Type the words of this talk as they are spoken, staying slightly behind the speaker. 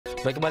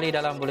Baik, kembali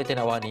dalam Buletin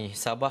AWANI.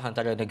 Sabah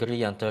antara negeri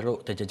yang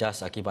teruk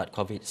terjejas akibat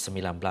COVID-19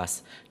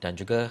 dan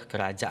juga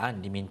kerajaan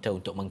diminta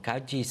untuk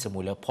mengkaji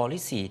semula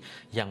polisi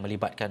yang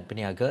melibatkan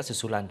peniaga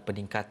susulan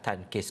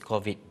peningkatan kes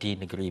COVID di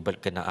negeri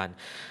berkenaan.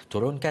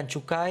 Turunkan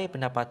cukai,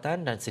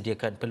 pendapatan dan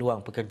sediakan peluang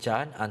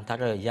pekerjaan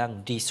antara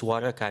yang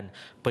disuarakan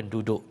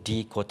penduduk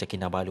di Kota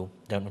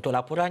Kinabalu. Dan untuk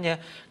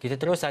laporannya, kita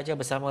terus saja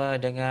bersama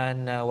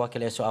dengan wakil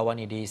Astro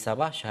AWANI di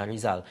Sabah, Syah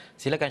Hairizal.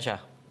 Silakan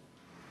Syah.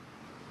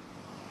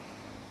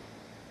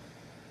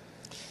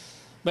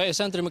 Baik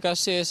Ehsan, terima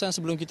kasih Ehsan.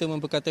 Sebelum kita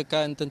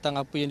memperkatakan tentang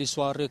apa yang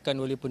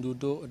disuarakan oleh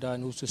penduduk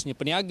dan khususnya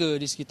peniaga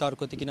di sekitar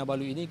Kota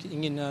Kinabalu ini,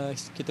 ingin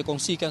kita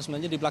kongsikan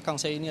sebenarnya di belakang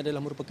saya ini adalah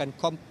merupakan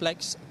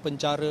kompleks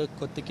penjara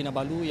Kota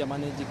Kinabalu, yang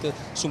mana jika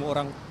semua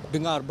orang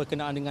dengar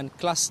berkenaan dengan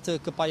kluster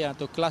kepayan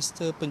atau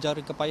kluster penjara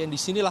kepayan, di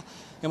sinilah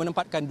yang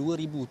menempatkan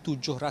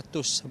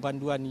 2,700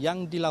 banduan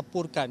yang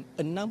dilaporkan.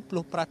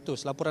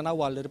 60% laporan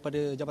awal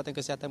daripada Jabatan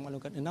Kesihatan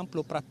maklumkan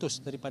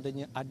 60%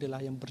 daripadanya adalah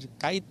yang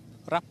berkait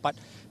rapat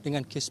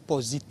dengan kes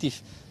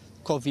positif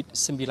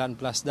COVID-19.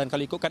 Dan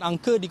kalau ikutkan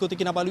angka di Kota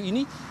Kinabalu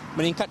ini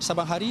meningkat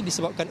saban hari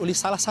disebabkan oleh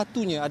salah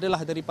satunya adalah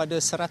daripada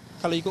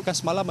kalau ikutkan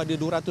semalam ada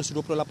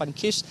 228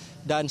 kes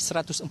dan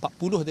 140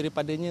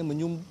 daripadanya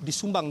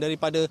disumbang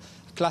daripada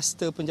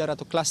kluster penjara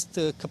atau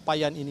kluster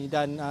kepayan ini,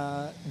 dan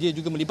dia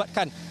juga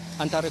melibatkan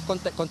antara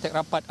kontak-kontak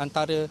rapat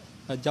antara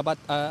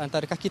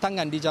kaki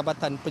tangan di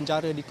jabatan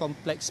penjara di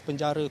kompleks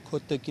penjara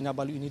Kota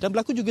Kinabalu ini. Dan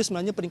berlaku juga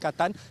sebenarnya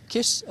peningkatan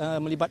kes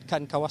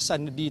melibatkan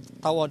kawasan di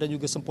Tawau dan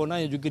juga Sempurna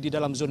yang juga di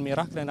dalam zon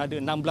merah, kerana ada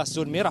 16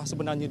 zon merah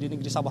sebenarnya di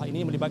negeri Sabah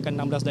ini melibatkan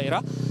 16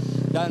 daerah.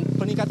 Dan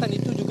peningkatan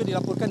itu juga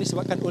dilaporkan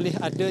disebabkan oleh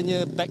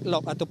adanya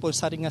backlog ataupun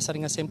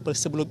saringan-saringan sampel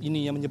sebelum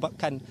ini yang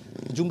menyebabkan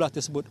jumlah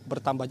tersebut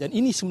bertambah. Dan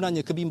ini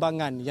sebenarnya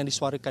kebimbangan yang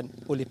disuarakan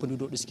oleh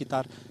penduduk di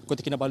sekitar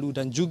Kota Kinabalu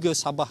dan juga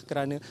Sabah,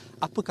 kerana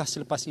apakah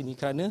selepas ini?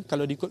 Kerana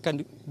kalau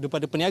diikutkan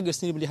daripada peniaga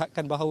sendiri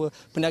melihatkan bahawa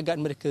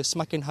perniagaan mereka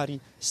semakin hari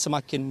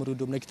semakin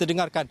merudum. Dan kita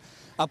dengarkan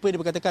apa yang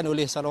diberkatakan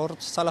oleh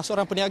salah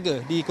seorang peniaga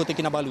di Kota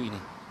Kinabalu ini.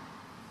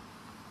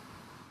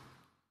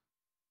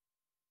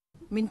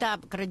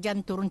 Minta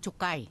kerajaan turun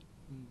cukai.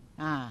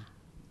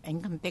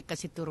 Income tax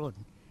kasih turun.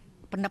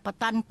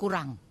 Pendapatan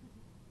kurang.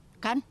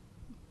 Kan?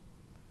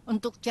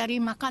 Untuk cari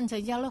makan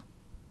saja loh.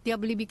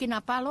 Dia beli bikin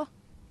apa loh?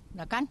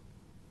 Nah kan?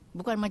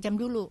 Bukan macam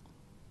dulu.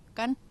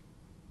 Kan?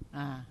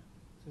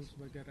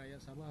 Sebagai rakyat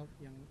Sabah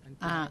yang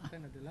anti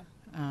kan adalah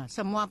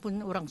semua pun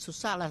orang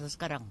susah lah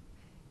sekarang.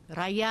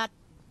 Rakyat,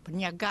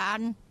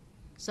 perniagaan,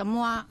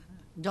 semua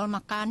jual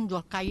makan,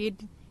 jual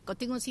kain. Kau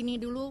tengok sini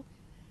dulu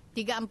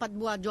 3-4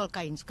 buah jual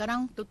kain,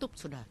 sekarang tutup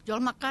sudah. Jual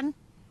makan,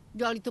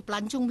 jual itu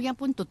pelancong punya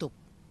pun tutup.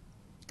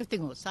 Kau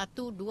tengok 1,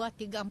 2,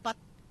 3,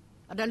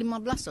 4, ada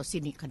 15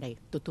 sini kedai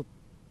tutup.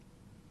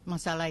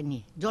 Masalah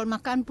ini. Jual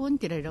makan pun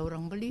tidak ada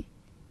orang beli.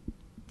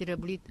 Tidak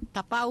beli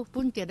tapau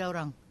pun tidak ada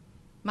orang.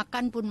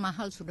 Makan pun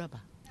mahal sudah, Pak.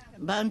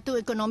 Bantu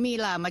ekonomi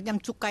lah, macam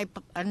cukai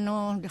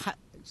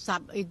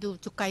itu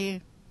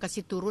cukai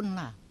kasih turun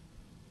lah.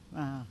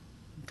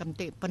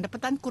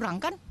 Pendapatan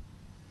kurang kan?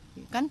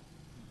 Kan?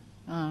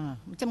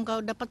 Macam kau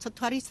dapat satu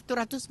hari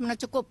 100 mana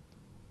cukup?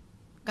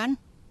 Kan?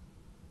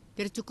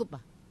 Tidak cukup,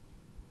 Pak.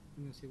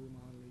 Sewa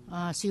mahal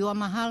lagi. Sewa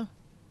mahal.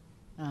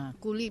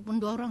 Kuli pun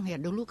 2 orang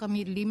ya. Dulu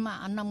kami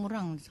 5-6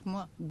 orang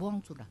semua buang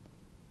sudah.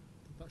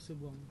 Terpaksa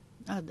buang.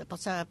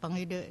 Terpaksa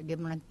panggil dia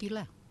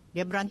menantilah.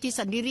 Dia berhenti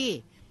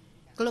sendiri.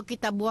 Kalau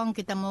kita buang,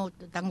 kita mau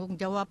tanggung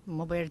jawab,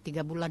 mau bayar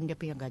 3 bulan dia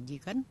punya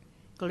gaji kan.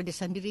 Kalau dia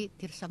sendiri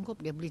tidak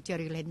sanggup, dia beli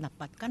cari lain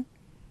dapat kan.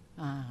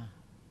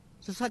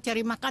 Susah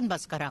cari makan Pak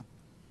sekarang.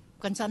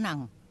 Bukan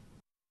senang.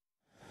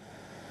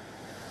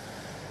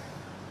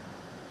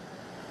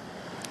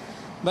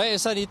 Baik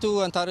Ehsan,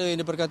 itu antara yang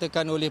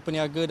diperkatakan oleh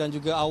peniaga. Dan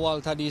juga awal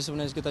tadi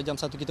sebenarnya sekitar jam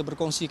 1 kita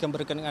berkongsikan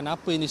berkenaan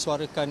apa yang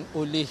disuarakan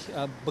oleh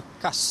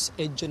bekas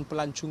ejen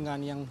pelancongan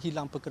yang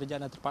hilang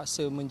pekerjaan dan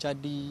terpaksa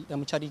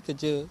mencari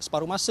kerja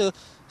separuh masa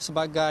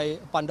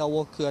sebagai panda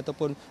worker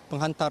ataupun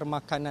penghantar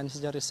makanan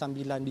secara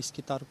sambilan di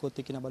sekitar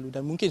Kota Kinabalu.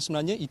 Dan mungkin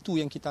sebenarnya itu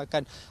yang kita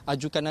akan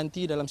ajukan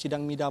nanti dalam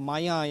sidang media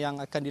maya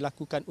yang akan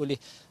dilakukan oleh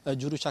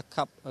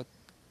jurucakap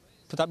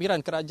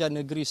Pentadbiran Kerajaan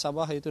Negeri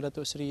Sabah, iaitu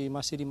Datuk Seri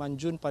Masiri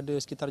Manjun, pada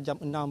sekitar jam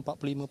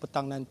 6.45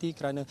 petang nanti,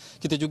 kerana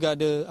kita juga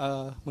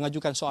ada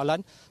mengajukan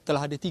soalan.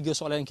 Telah ada 3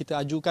 soalan yang kita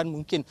ajukan.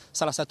 Mungkin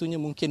salah satunya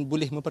mungkin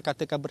boleh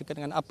memperkatakan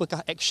berkenaan dengan apakah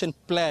action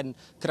plan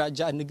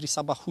Kerajaan Negeri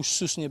Sabah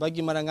khususnya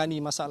bagi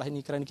menangani masalah ini,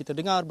 kerana kita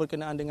dengar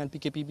berkenaan dengan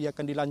PKPB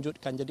akan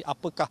dilanjutkan. Jadi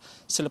apakah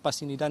selepas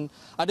ini? Dan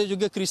ada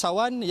juga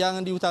kerisauan yang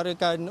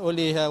diutarakan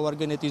oleh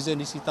warga netizen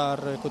di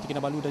sekitar Kota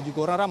Kinabalu dan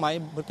juga orang ramai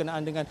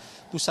berkenaan dengan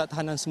pusat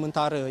tahanan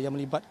sementara yang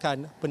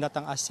melibatkan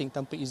pendatang asing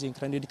tanpa izin,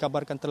 kerana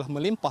dikabarkan telah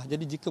melimpah.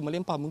 Jadi jika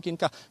melimpah,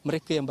 mungkinkah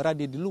mereka yang berada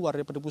di luar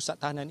daripada pusat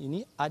tahanan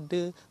ini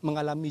ada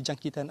mengalami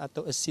jangkitan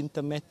atau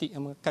asymptomatik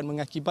yang akan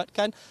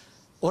mengakibatkan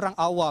orang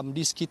awam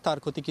di sekitar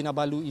Kota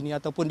Kinabalu ini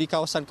ataupun di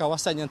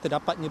kawasan-kawasan yang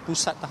terdapatnya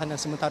pusat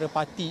tahanan sementara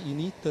parti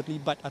ini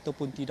terlibat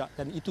ataupun tidak.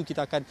 Dan itu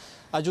kita akan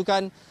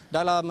ajukan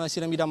dalam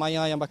sidang media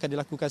maya yang bakal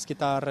dilakukan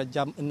sekitar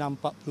jam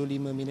 6.45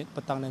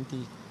 petang nanti.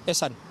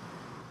 Ehsan.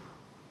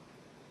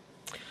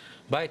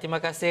 Baik,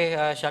 terima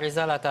kasih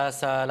Hairizal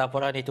atas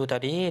laporan itu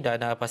tadi dan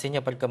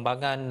pastinya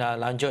perkembangan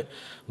lanjut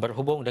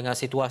berhubung dengan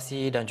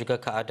situasi dan juga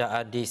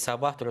keadaan di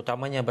Sabah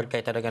terutamanya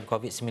berkaitan dengan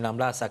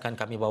COVID-19 akan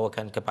kami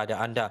bawakan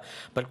kepada anda.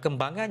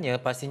 Perkembangannya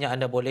pastinya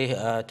anda boleh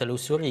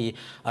telusuri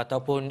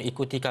ataupun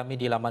ikuti kami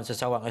di laman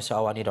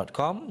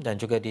sesawang.awani.com dan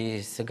juga di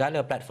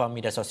segala platform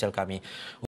media sosial kami.